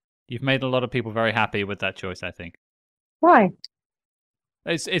one. You've made a lot of people very happy with that choice, I think. Why?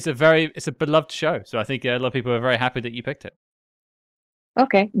 It's a beloved show, so I think a lot of people are very happy that you picked it.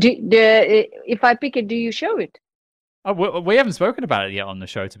 Okay. If I pick it, do you show it? Oh, we haven't spoken about it yet on the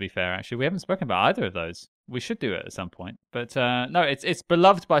show, to be fair, actually. We haven't spoken about either of those. We should do it at some point. But no, it's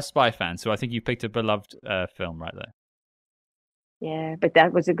beloved by spy fans, so I think you picked a beloved film right there. Yeah, but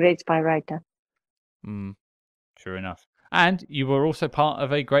that was a great spy writer. Sure enough. And you were also part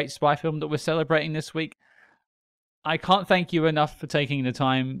of a great spy film that we're celebrating this week. I can't thank you enough for taking the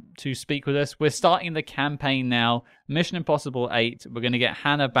time to speak with us. We're starting the campaign now. Mission Impossible 8. We're going to get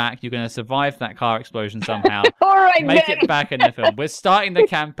Hannah back. You're going to survive that car explosion somehow. All right, Make it back in the film. We're starting the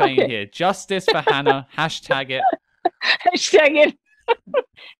campaign here. Justice for Hannah. Hashtag it. Hashtag it.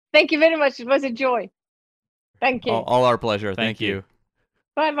 Thank you very much. It was a joy. Thank you. All our pleasure. Thank you.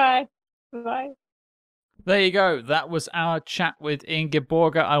 Bye-bye. Bye. There you go. That was our chat with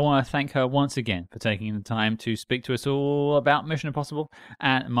Ingeborga. I want to thank her once again for taking the time to speak to us all about Mission Impossible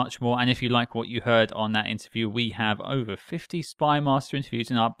and much more. And if you like what you heard on that interview, we have over 50 SpyMaster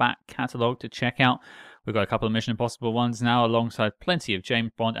interviews in our back catalogue to check out. We've got a couple of Mission Impossible ones now, alongside plenty of James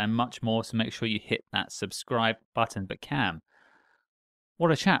Bond and much more. So make sure you hit that subscribe button. But Cam,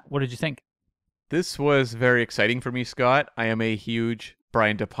 what a chat. What did you think? This was very exciting for me, Scott. I am a huge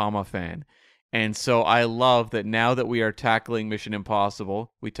Brian De Palma fan. And so I love that now that we are tackling Mission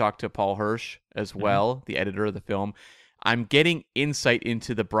Impossible, we talked to Paul Hirsch as well, the editor of the film. I'm getting insight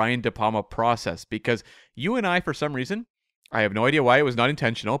into the Brian De Palma process, because you and I, for some reason, I have no idea why, it was not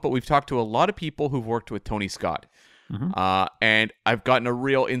intentional, but we've talked to a lot of people who've worked with Tony Scott. And I've gotten a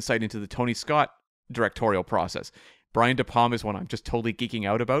real insight into the Tony Scott directorial process. Brian De Palma is one I'm just totally geeking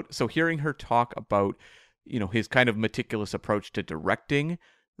out about. So hearing her talk about, his kind of meticulous approach to directing,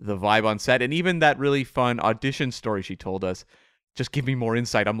 the vibe on set, and even that really fun audition story she told us, just give me more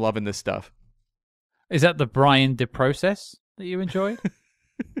insight. I'm loving this stuff. Is that the Brian De process that you enjoyed?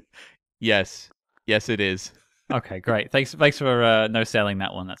 Yes, it is. Okay, great. Thanks for no selling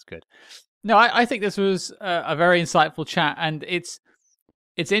that one. That's good. No, I think this was a very insightful chat, and it's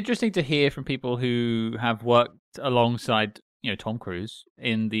interesting to hear from people who have worked alongside Tom Cruise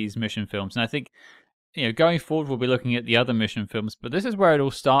in these mission films, and I think going forward we'll be looking at the other mission films, but this is where it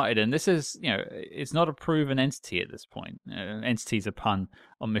all started, and this is it's not a proven entity at this point. Entity is a pun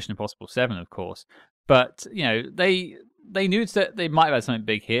on Mission Impossible 7, of course, but they knew that they might have had something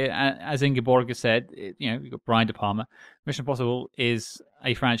big here. As Ingeborga said, you've got Brian De Palma. Mission Impossible is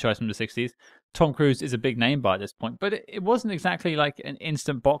a franchise from the 60s. Tom Cruise is a big name by this point, but it wasn't exactly like an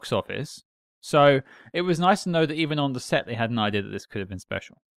instant box office. So it was nice to know that even on the set they had an idea that this could have been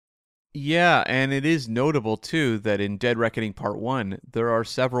special. Yeah, and it is notable too that in Dead Reckoning Part 1, there are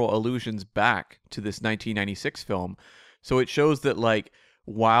several allusions back to this 1996 film. So it shows that like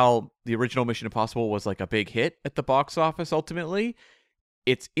while the original Mission Impossible was like a big hit at the box office ultimately,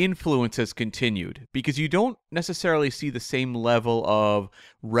 its influence has continued because you don't necessarily see the same level of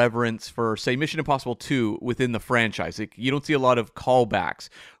reverence for, say, Mission Impossible 2 within the franchise. Like, you don't see a lot of callbacks,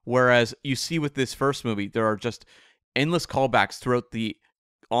 whereas you see with this first movie, there are just endless callbacks throughout the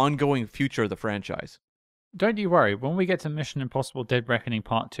ongoing future of the franchise. Don't you worry, when we get to Mission Impossible Dead Reckoning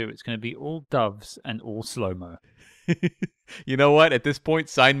Part 2, it's going to be all doves and all slow-mo. You know what? At this point,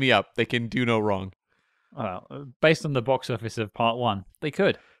 sign me up. They can do no wrong. Well, based on the box office of Part 1, they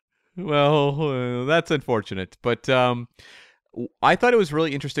could. Well, that's unfortunate. But I thought it was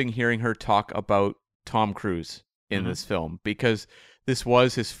really interesting hearing her talk about Tom Cruise in this film because this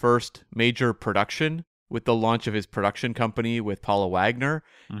was his first major production with the launch of his production company with Paula Wagner.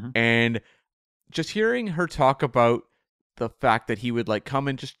 And just hearing her talk about the fact that he would like come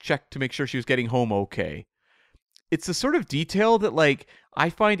and just check to make sure she was getting home okay. It's the sort of detail that like I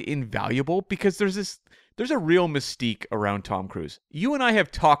find invaluable because there's a real mystique around Tom Cruise. You and I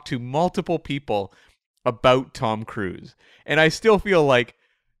have talked to multiple people about Tom Cruise, and I still feel like,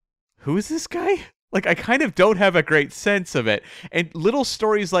 who is this guy? Like, I kind of don't have a great sense of it. And little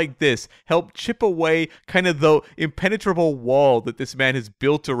stories like this help chip away kind of the impenetrable wall that this man has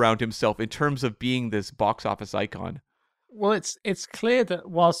built around himself in terms of being this box office icon. Well, it's clear that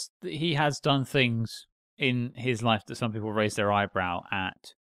whilst he has done things in his life that some people raise their eyebrow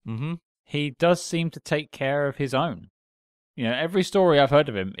at, he does seem to take care of his own. Every story I've heard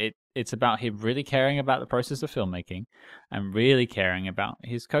of him, it's about him really caring about the process of filmmaking and really caring about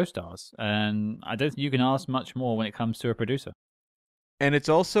his co-stars. And I don't think you can ask much more when it comes to a producer. And it's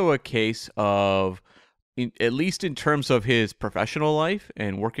also a case of, at least in terms of his professional life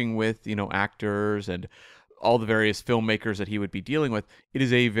and working with, actors and all the various filmmakers that he would be dealing with, it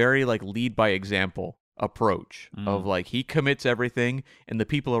is a very like lead by example approach of like he commits everything and the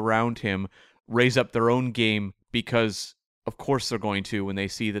people around him raise up their own game because of course they're going to when they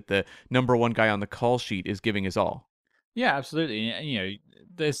see that the number one guy on the call sheet is giving his all. Yeah, absolutely.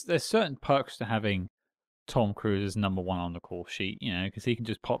 There's certain perks to having Tom Cruise as number one on the call sheet, because he can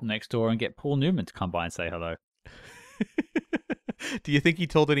just pop next door and get Paul Newman to come by and say hello. Do you think he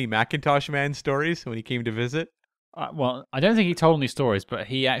told any Macintosh Man stories when he came to visit? Well, I don't think he told any stories, but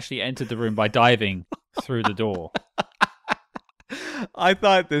he actually entered the room by diving through the door. I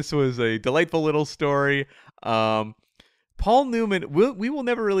thought this was a delightful little story. Paul Newman, we will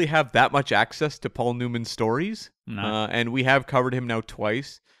never really have that much access to Paul Newman's stories. No. And we have covered him now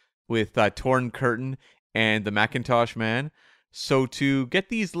twice with Torn Curtain and the Macintosh Man. So to get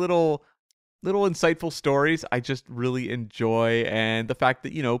these little insightful stories, I just really enjoy. And the fact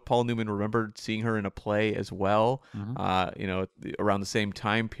that, Paul Newman remembered seeing her in a play as well, around the same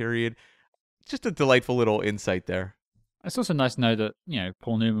time period. Just a delightful little insight there. It's also nice to know that,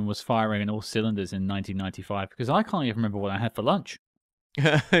 Paul Newman was firing on all cylinders in 1995 because I can't even remember what I had for lunch.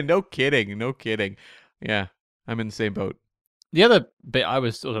 No kidding. Yeah, I'm in the same boat. The other bit I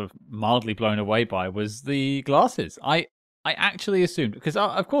was sort of mildly blown away by was the glasses. I actually assumed, because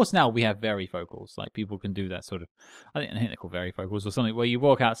of course now we have varifocals, like people can do that sort of, I think they're called varifocals or something, where you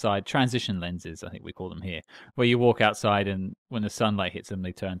walk outside, transition lenses, I think we call them here, where you walk outside and when the sunlight hits them,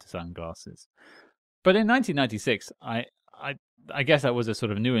 they turn to sunglasses. But in 1996, I guess that was a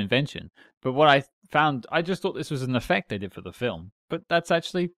sort of new invention. But what I found, I just thought this was an effect they did for the film. But that's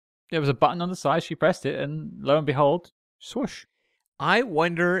actually, there was a button on the side, she pressed it, and lo and behold, swoosh. I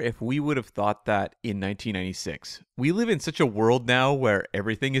wonder if we would have thought that in 1996. We live in such a world now where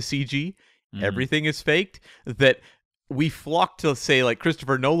everything is CG, everything is faked, that we flock to, say, like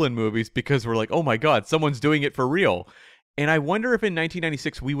Christopher Nolan movies because we're like, oh my God, someone's doing it for real. And I wonder if in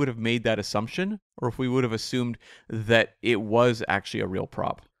 1996 we would have made that assumption, or if we would have assumed that it was actually a real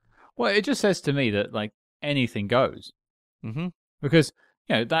prop. Well, it just says to me that, like, anything goes. Mm-hmm. Because,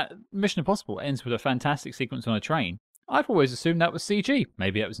 that Mission Impossible ends with a fantastic sequence on a train. I've always assumed that was CG.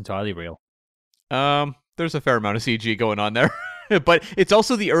 Maybe that was entirely real. There's a fair amount of CG going on there, but it's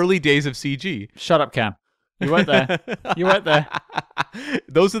also the early days of CG. Shut up, Cam. You weren't there. You weren't there.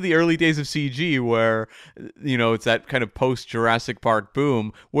 Those are the early days of CG where, it's that kind of post-Jurassic Park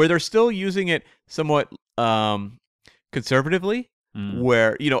boom where they're still using it somewhat conservatively,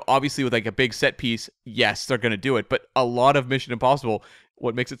 where, obviously with like a big set piece, yes, they're going to do it. But a lot of Mission Impossible,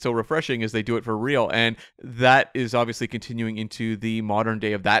 what makes it so refreshing is they do it for real. And that is obviously continuing into the modern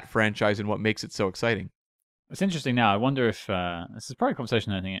day of that franchise and what makes it so exciting. It's interesting now. I wonder if this is probably a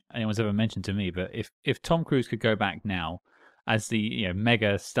conversation I don't think anyone's ever mentioned to me, but if Tom Cruise could go back now as the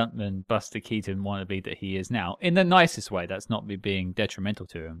mega stuntman Buster Keaton wannabe that he is now, in the nicest way, that's not me being detrimental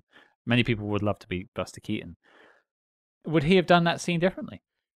to him. Many people would love to be Buster Keaton. Would he have done that scene differently?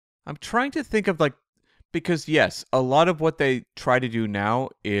 I'm trying to think of because yes, a lot of what they try to do now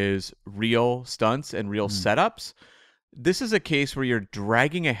is real stunts and real setups. This is a case where you're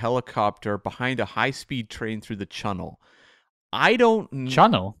dragging a helicopter behind a high-speed train through the channel. I don't...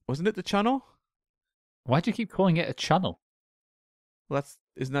 Channel? Wasn't it the channel? Why do you keep calling it a channel? Well,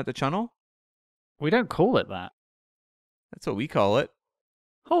 isn't that the channel? We don't call it that. That's what we call it.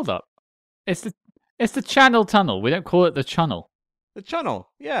 Hold up. It's the channel tunnel. We don't call it the channel. The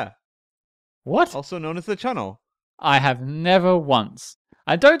channel, yeah. What? Also known as the channel. I have never once...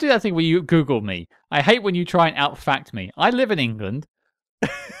 And don't do that thing where you Google me. I hate when you try and out-fact me. I live in England.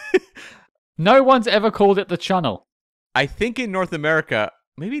 No one's ever called it the channel. I think in North America,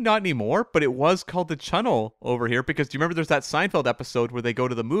 maybe not anymore, but it was called the channel over here because do you remember there's that Seinfeld episode where they go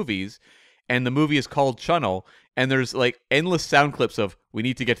to the movies and the movie is called Channel and there's like endless sound clips of we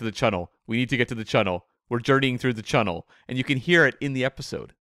need to get to the channel. We need to get to the channel. We're journeying through the channel. And you can hear it in the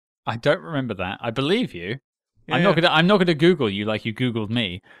episode. I don't remember that. I believe you. Yeah. I'm not gonna Google you like you Googled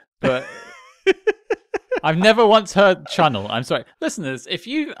me, but I've never once heard channel. I'm sorry, listeners. If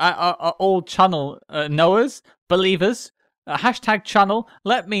you are all channel knowers, believers, hashtag channel.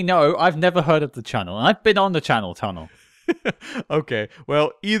 Let me know. I've never heard of the channel, and I've been on the channel tunnel. Okay.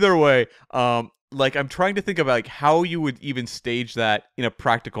 Well, either way, I'm trying to think of how you would even stage that in a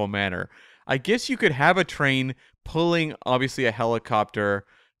practical manner. I guess you could have a train pulling obviously a helicopter.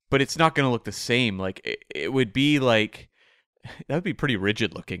 But it's not going to look the same. It would be that would be pretty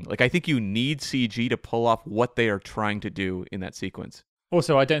rigid looking. I think you need CG to pull off what they are trying to do in that sequence.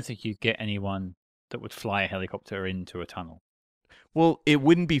 Also, I don't think you'd get anyone that would fly a helicopter into a tunnel. Well, it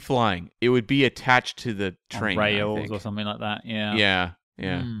wouldn't be flying. It would be attached to the train. On rails or something like that, yeah.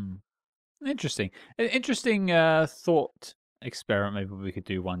 Yeah. Interesting. An interesting thought experiment maybe we could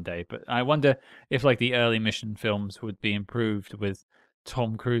do one day. But I wonder if the early mission films would be improved with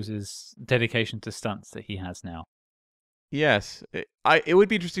Tom Cruise's dedication to stunts that he has now. Yes, it would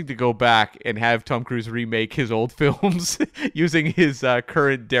be interesting to go back and have Tom Cruise remake his old films using his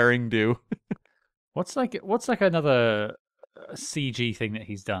current daring do. What's another CG thing that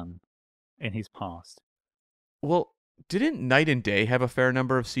he's done in his past? Well, didn't Night and Day have a fair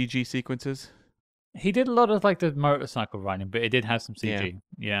number of CG sequences? He did a lot of the motorcycle riding, but it did have some CG.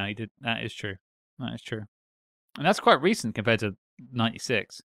 Yeah, he did. That is true. And that's quite recent compared to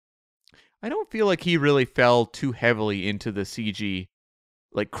 96. I don't feel like he really fell too heavily into the CG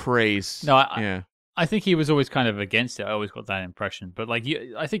craze. No, I think he was always kind of against it. I always got that impression. But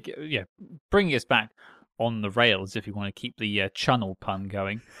I think bringing us back on the rails, if you want to keep the channel pun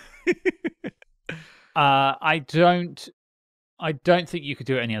going. I don't think you could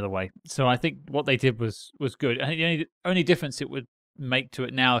do it any other way. So I think what they did was good. I think the only difference it would make to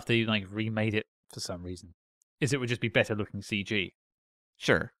it now if they remade it for some reason is it would just be better looking CG.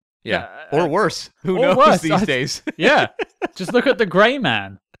 Sure. Yeah. Or worse. Who knows these days? Yeah. Just look at the Grey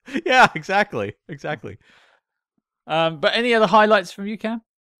Man. Yeah, exactly. But any other highlights from you, Cam?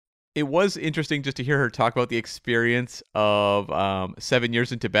 It was interesting just to hear her talk about the experience of 7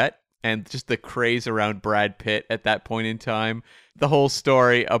 years in Tibet and just the craze around Brad Pitt at that point in time. The whole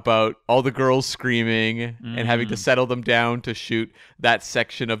story about all the girls screaming and having to settle them down to shoot that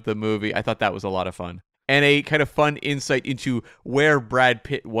section of the movie. I thought that was a lot of fun. And a kind of fun insight into where Brad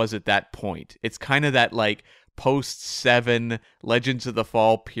Pitt was at that point. It's kind of that post-7 Legends of the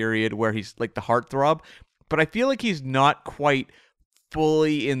Fall period where he's the heartthrob. But I feel like he's not quite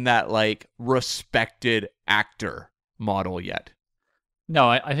fully in that respected actor model yet. No,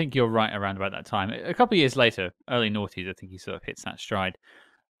 I think you're right around about that time. A couple of years later, early noughties, I think he sort of hits that stride.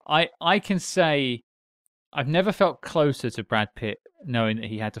 I can say I've never felt closer to Brad Pitt knowing that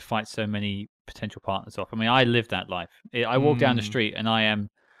he had to fight so many potential partners off. I mean, I lived that life. I walk down the street and I am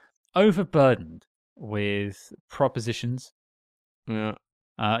overburdened with propositions. Yeah.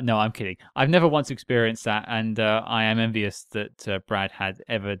 No, I'm kidding. I've never once experienced that, and I am envious that Brad had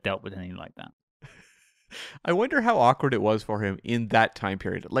ever dealt with anything like that. I wonder how awkward it was for him in that time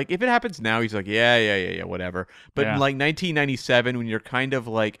period. Like, if it happens now, he's like, yeah, whatever. But in Yeah. like 1997, when you're kind of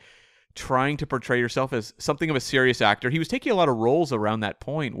like trying to portray yourself as something of a serious actor, he was taking a lot of roles around that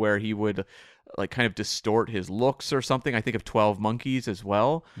point where he would like kind of distort his looks or something. I think of 12 Monkeys as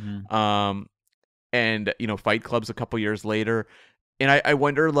well. And, Fight Club's a couple years later. And I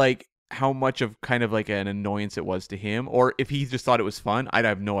wonder, like, how much of kind of like an annoyance it was to him, or if he just thought it was fun. I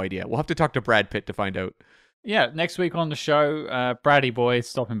have no idea. We'll have to talk to Brad Pitt to find out. Yeah, next week on the show, Braddy Boy is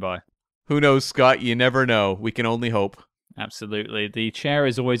stopping by. Who knows, Scott? You never know. We can only hope. Absolutely. The chair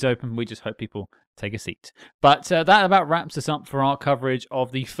is always open. We just hope people take a seat. But that about wraps us up for our coverage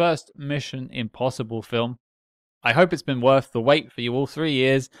of the first Mission Impossible film. I hope it's been worth the wait for you all. 3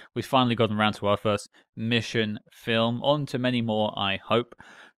 years. We've finally gotten around to our first Mission film. On to many more, I hope.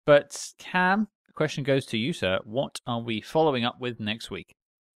 But Cam, the question goes to you, sir. What are we following up with next week?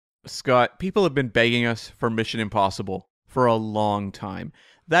 Scott, people have been begging us for Mission Impossible for a long time.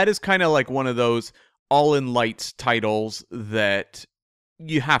 That is kind of like one of those all-in lights titles that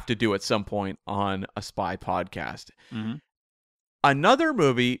you have to do at some point on a spy podcast. Mm-hmm. Another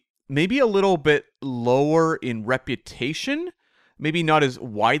movie, maybe a little bit lower in reputation, maybe not as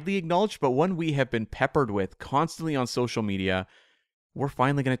widely acknowledged, but one we have been peppered with constantly on social media. We're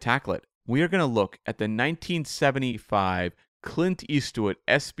finally going to tackle it. We are going to look at the 1975 Clint Eastwood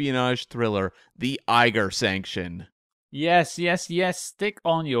espionage thriller, The Eiger Sanction. Yes. Stick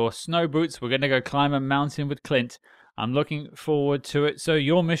on your snow boots. We're going to go climb a mountain with Clint. I'm looking forward to it. So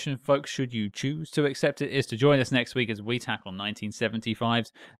your mission, folks, should you choose to accept it, is to join us next week as we tackle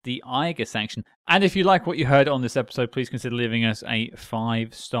 1975's The Eiger Sanction. And if you like what you heard on this episode, please consider leaving us a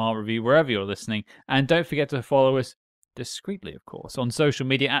 5-star review wherever you're listening. And don't forget to follow us discreetly, of course, on social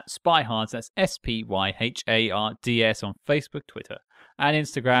media at SpyHards. That's SpyHards on Facebook, Twitter, and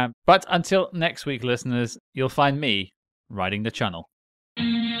Instagram. But until next week, listeners, you'll find me riding the channel.